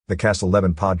The Cast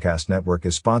 11 Podcast Network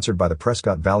is sponsored by the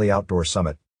Prescott Valley Outdoor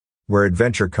Summit, where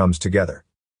adventure comes together.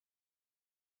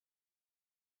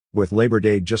 With Labor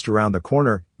Day just around the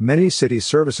corner, many city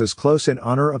services close in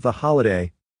honor of the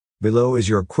holiday. Below is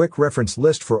your quick reference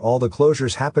list for all the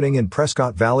closures happening in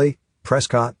Prescott Valley,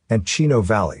 Prescott, and Chino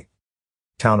Valley.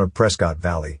 Town of Prescott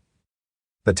Valley.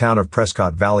 The Town of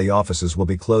Prescott Valley offices will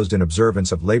be closed in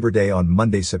observance of Labor Day on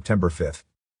Monday, September 5th.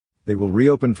 They will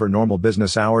reopen for normal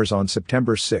business hours on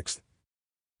September 6th.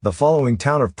 The following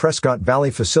Town of Prescott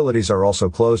Valley facilities are also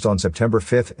closed on September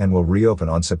 5th and will reopen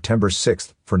on September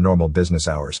 6th for normal business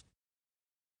hours.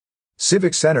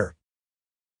 Civic Center,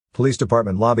 Police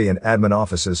Department Lobby and Admin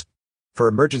Offices. For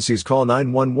emergencies, call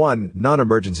 911,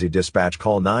 non-emergency dispatch,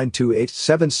 call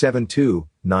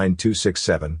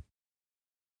 928-772-9267.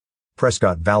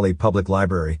 Prescott Valley Public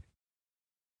Library.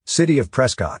 City of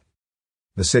Prescott.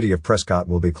 The City of Prescott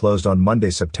will be closed on Monday,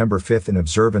 September 5th in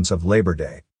observance of Labor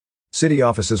Day. City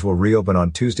offices will reopen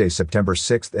on Tuesday, September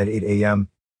 6th at 8 a.m.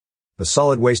 The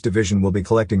Solid Waste Division will be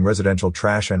collecting residential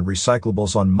trash and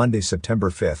recyclables on Monday, September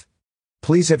 5th.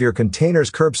 Please have your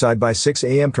containers curbside by 6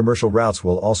 a.m. Commercial routes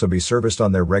will also be serviced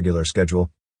on their regular schedule.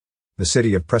 The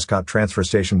City of Prescott Transfer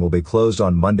Station will be closed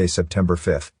on Monday, September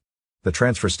 5th. The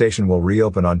transfer station will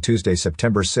reopen on Tuesday,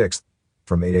 September 6th,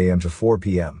 from 8 a.m. to 4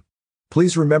 p.m.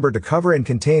 Please remember to cover and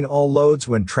contain all loads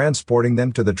when transporting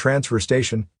them to the transfer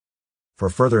station. For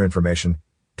further information,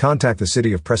 contact the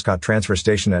City of Prescott Transfer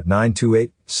Station at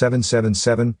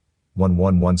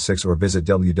 928-777-1116 or visit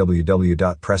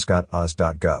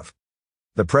www.prescottos.gov.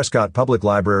 The Prescott Public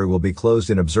Library will be closed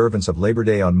in observance of Labor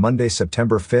Day on Monday,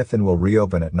 September 5th and will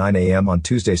reopen at 9 a.m. on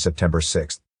Tuesday, September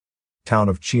 6th. Town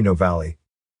of Chino Valley.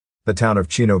 The Town of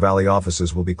Chino Valley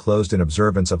offices will be closed in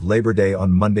observance of Labor Day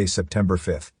on Monday, September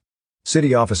 5th.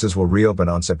 City offices will reopen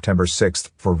on September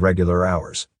 6th for regular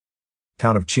hours.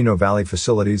 Town of Chino Valley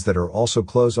facilities that are also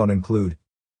closed on include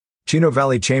Chino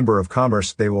Valley Chamber of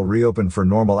Commerce. They will reopen for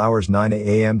normal hours 9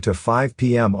 a.m. to 5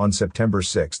 p.m. on September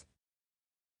 6th.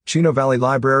 Chino Valley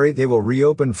Library. They will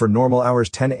reopen for normal hours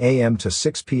 10 a.m. to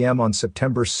 6 p.m. on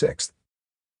September 6th.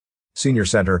 Senior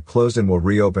Center closed and will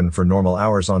reopen for normal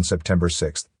hours on September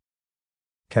 6th.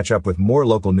 Catch up with more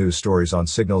local news stories on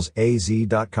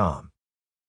signalsaz.com.